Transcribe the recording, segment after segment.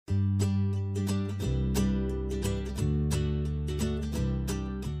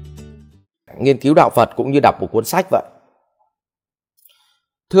nghiên cứu đạo Phật cũng như đọc một cuốn sách vậy.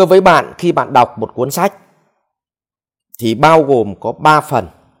 Thưa với bạn, khi bạn đọc một cuốn sách thì bao gồm có 3 phần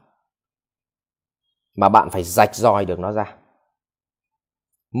mà bạn phải rạch ròi được nó ra.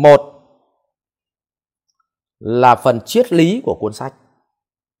 Một là phần triết lý của cuốn sách.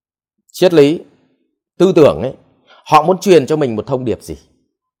 Triết lý, tư tưởng ấy, họ muốn truyền cho mình một thông điệp gì.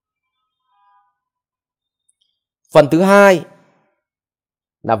 Phần thứ hai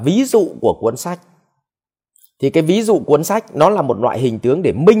là ví dụ của cuốn sách. Thì cái ví dụ cuốn sách nó là một loại hình tướng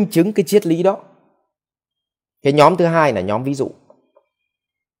để minh chứng cái triết lý đó. Cái nhóm thứ hai là nhóm ví dụ.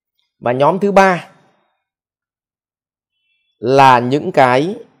 Và nhóm thứ ba là những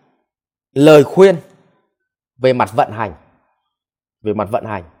cái lời khuyên về mặt vận hành. Về mặt vận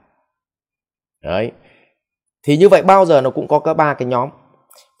hành. Đấy. Thì như vậy bao giờ nó cũng có cả 3 cái nhóm.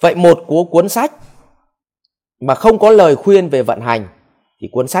 Vậy một cuốn sách mà không có lời khuyên về vận hành thì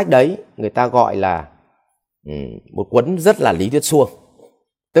cuốn sách đấy người ta gọi là một cuốn rất là lý thuyết suông,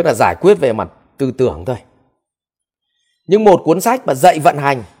 tức là giải quyết về mặt tư tưởng thôi. Nhưng một cuốn sách mà dạy vận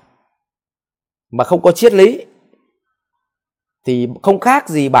hành mà không có triết lý thì không khác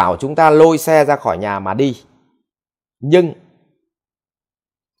gì bảo chúng ta lôi xe ra khỏi nhà mà đi, nhưng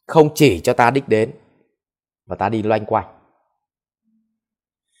không chỉ cho ta đích đến và ta đi loanh quanh.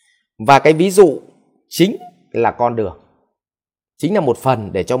 Và cái ví dụ chính là con đường, chính là một phần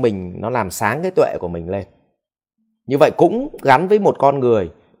để cho mình nó làm sáng cái tuệ của mình lên. Như vậy cũng gắn với một con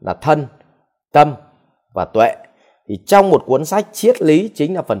người là thân, tâm và tuệ. Thì trong một cuốn sách triết lý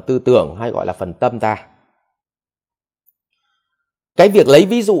chính là phần tư tưởng hay gọi là phần tâm ta. Cái việc lấy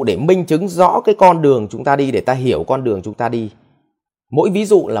ví dụ để minh chứng rõ cái con đường chúng ta đi, để ta hiểu con đường chúng ta đi. Mỗi ví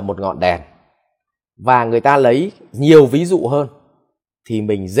dụ là một ngọn đèn. Và người ta lấy nhiều ví dụ hơn thì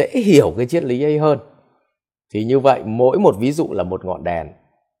mình dễ hiểu cái triết lý ấy hơn. Thì như vậy mỗi một ví dụ là một ngọn đèn.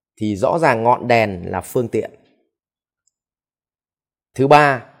 Thì rõ ràng ngọn đèn là phương tiện. Thứ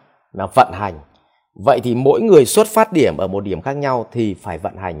ba là vận hành. Vậy thì mỗi người xuất phát điểm ở một điểm khác nhau thì phải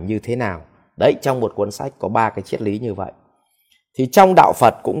vận hành như thế nào? Đấy, trong một cuốn sách có 3 cái triết lý như vậy. Thì trong đạo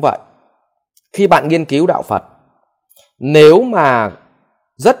Phật cũng vậy. Khi bạn nghiên cứu đạo Phật, nếu mà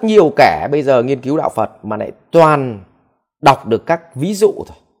rất nhiều kẻ bây giờ nghiên cứu đạo Phật mà lại toàn đọc được các ví dụ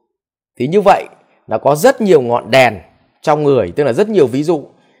thôi, thì như vậy là có rất nhiều ngọn đèn trong người, tức là rất nhiều ví dụ,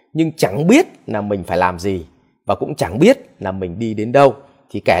 nhưng chẳng biết là mình phải làm gì và cũng chẳng biết là mình đi đến đâu.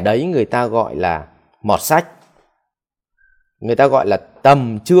 Thì kẻ đấy người ta gọi là mọt sách, người ta gọi là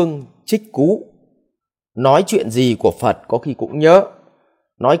tầm chương trích cú. Nói chuyện gì của Phật có khi cũng nhớ,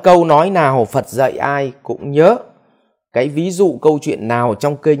 nói câu nói nào Phật dạy ai cũng nhớ, cái ví dụ câu chuyện nào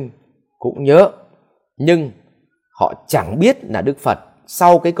trong kinh cũng nhớ, nhưng họ chẳng biết là Đức Phật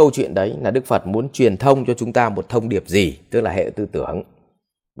sau cái câu chuyện đấy là Đức Phật muốn truyền thông cho chúng ta một thông điệp gì, tức là hệ tư tưởng.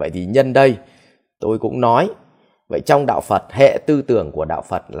 Vậy thì nhân đây tôi cũng nói, vậy trong đạo Phật hệ tư tưởng của đạo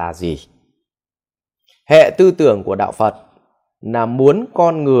Phật là gì? Hệ tư tưởng của đạo Phật là muốn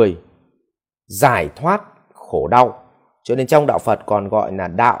con người giải thoát khổ đau. Cho nên trong đạo Phật còn gọi là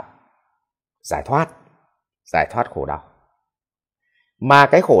đạo giải thoát khổ đau. Mà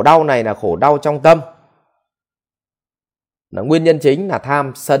cái khổ đau này là khổ đau trong tâm, là nguyên nhân chính là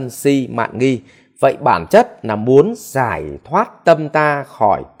tham, sân, si, mạn, nghi. Vậy bản chất là muốn giải thoát tâm ta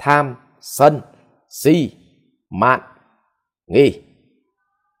khỏi tham, sân, si, mạn, nghi.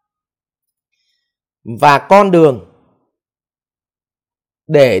 Và con đường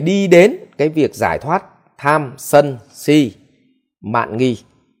để đi đến cái việc giải thoát tham, sân, si, mạn, nghi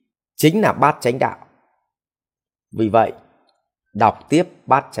chính là bát chánh đạo. Vì vậy, đọc tiếp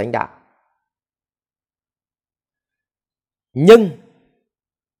bát chánh đạo. Nhưng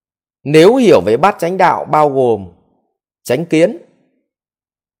nếu hiểu về bát chánh đạo bao gồm chánh kiến,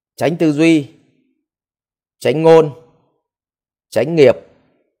 chánh tư duy, chánh ngôn, chánh nghiệp,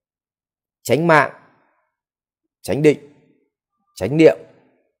 chánh mạng, chánh định, chánh niệm,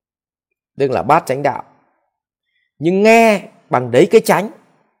 tức là bát chánh đạo, nhưng nghe bằng đấy cái chánh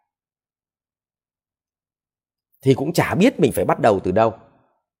thì cũng chả biết mình phải bắt đầu từ đâu.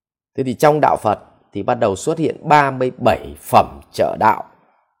 Thế thì trong đạo Phật thì bắt đầu xuất hiện 37 phẩm trợ đạo,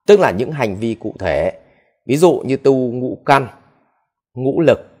 tức là những hành vi cụ thể. Ví dụ như tu ngũ căn, ngũ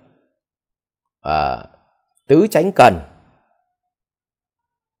lực, tứ chánh cần,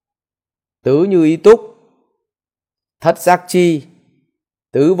 tứ như ý túc, thất giác chi,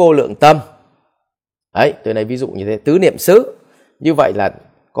 tứ vô lượng tâm. Đấy, tôi này ví dụ như thế, tứ niệm xứ. Như vậy là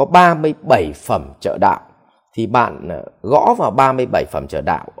có 37 phẩm trợ đạo. Thì bạn gõ vào 37 phẩm trợ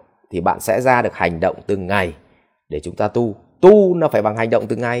đạo thì bạn sẽ ra được hành động từng ngày để chúng ta tu. Tu nó phải bằng hành động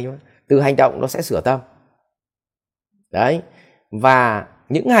từng ngày. Từ hành động nó sẽ sửa tâm. Đấy. Và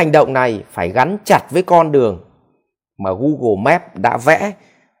những hành động này phải gắn chặt với con đường mà Google Maps đã vẽ,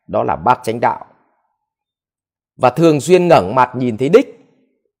 đó là bát chánh đạo. Và thường xuyên ngẩng mặt nhìn thấy đích,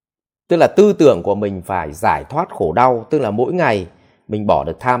 tức là tư tưởng của mình phải giải thoát khổ đau, tức là mỗi ngày mình bỏ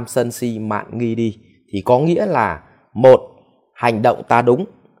được tham sân si mạn nghi đi, thì có nghĩa là 1. Hành động ta đúng,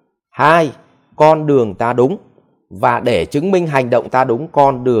 2. Con đường ta đúng. Và để chứng minh hành động ta đúng,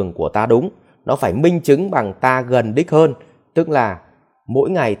 con đường của ta đúng, nó phải minh chứng bằng ta gần đích hơn, tức là mỗi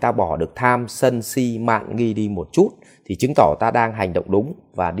ngày ta bỏ được tham sân si mạn nghi đi một chút thì chứng tỏ ta đang hành động đúng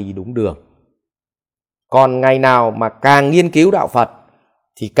và đi đúng đường. Còn ngày nào mà càng nghiên cứu đạo Phật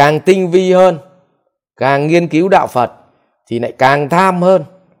thì càng tinh vi hơn, càng nghiên cứu đạo Phật thì lại càng tham hơn,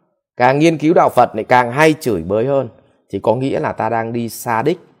 càng nghiên cứu đạo Phật lại càng hay chửi bới hơn, thì có nghĩa là ta đang đi xa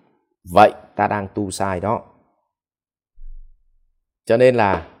đích. Vậy ta đang tu sai đó. Cho nên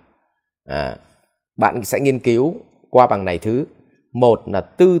là bạn sẽ nghiên cứu qua bằng này thứ. Một là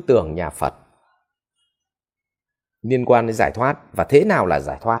tư tưởng nhà Phật liên quan đến giải thoát, và thế nào là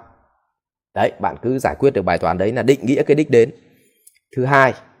giải thoát. Đấy, bạn cứ giải quyết được bài toán đấy là định nghĩa cái đích đến. Thứ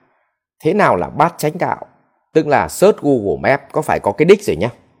hai, thế nào là bát chánh đạo, tức là search Google Maps có phải có cái đích rồi nhé,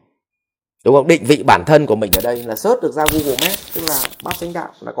 đúng không? Định vị bản thân của mình ở đây là search được ra Google Maps, tức là bát chánh đạo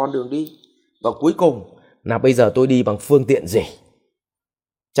là con đường đi. Và cuối cùng là bây giờ tôi đi bằng phương tiện gì?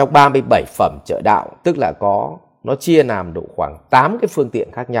 Trong 37 phẩm trợ đạo, tức là nó chia làm độ khoảng 8 cái phương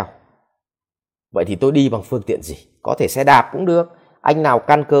tiện khác nhau. Vậy thì tôi đi bằng phương tiện gì? Có thể xe đạp cũng được. Anh nào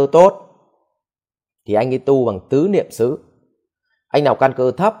căn cơ tốt thì anh ấy tu bằng tứ niệm xứ. Anh nào căn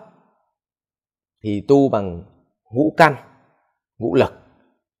cơ thấp thì tu bằng ngũ căn, ngũ lực.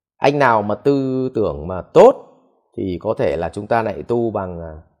 Anh nào mà tư tưởng mà tốt thì có thể là chúng ta lại tu bằng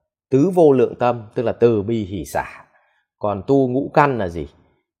tứ vô lượng tâm, tức là từ bi hỷ xả. Còn tu ngũ căn là gì?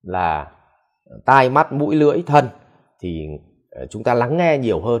 Là tai mắt mũi lưỡi thân, thì chúng ta lắng nghe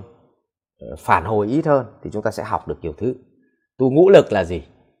nhiều hơn, phản hồi ít hơn, thì chúng ta sẽ học được nhiều thứ. Tu ngũ lực là gì?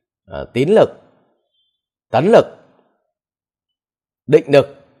 Tín lực, tấn lực, định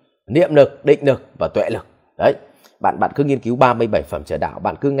lực, niệm lực, định lực và tuệ lực. Đấy, bạn cứ nghiên cứu 37 phẩm trợ đạo,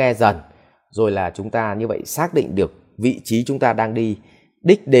 bạn cứ nghe dần, rồi là chúng ta như vậy xác định được vị trí chúng ta đang đi.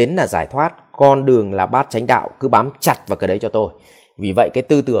 Đích đến là giải thoát, con đường là bát chánh đạo, cứ bám chặt vào cái đấy cho tôi. Vì vậy cái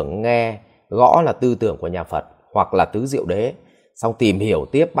tư tưởng nghe gõ là tư tưởng của nhà Phật hoặc là tứ diệu đế, xong tìm hiểu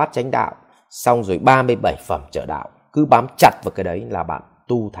tiếp bát chánh đạo, xong rồi 37 phẩm trợ đạo, cứ bám chặt vào cái đấy là bạn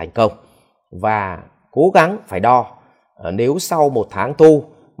tu thành công. Và cố gắng phải đo. Nếu sau 1 tháng tu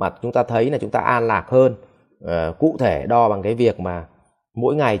mà chúng ta thấy là chúng ta an lạc hơn, cụ thể đo bằng cái việc mà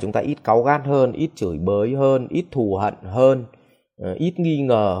mỗi ngày chúng ta ít cáu gắt hơn, ít chửi bới hơn, ít thù hận hơn, ít nghi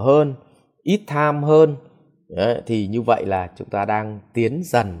ngờ hơn, ít tham hơn. Đấy, thì như vậy là chúng ta đang tiến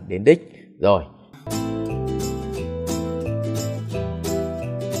dần đến đích rồi.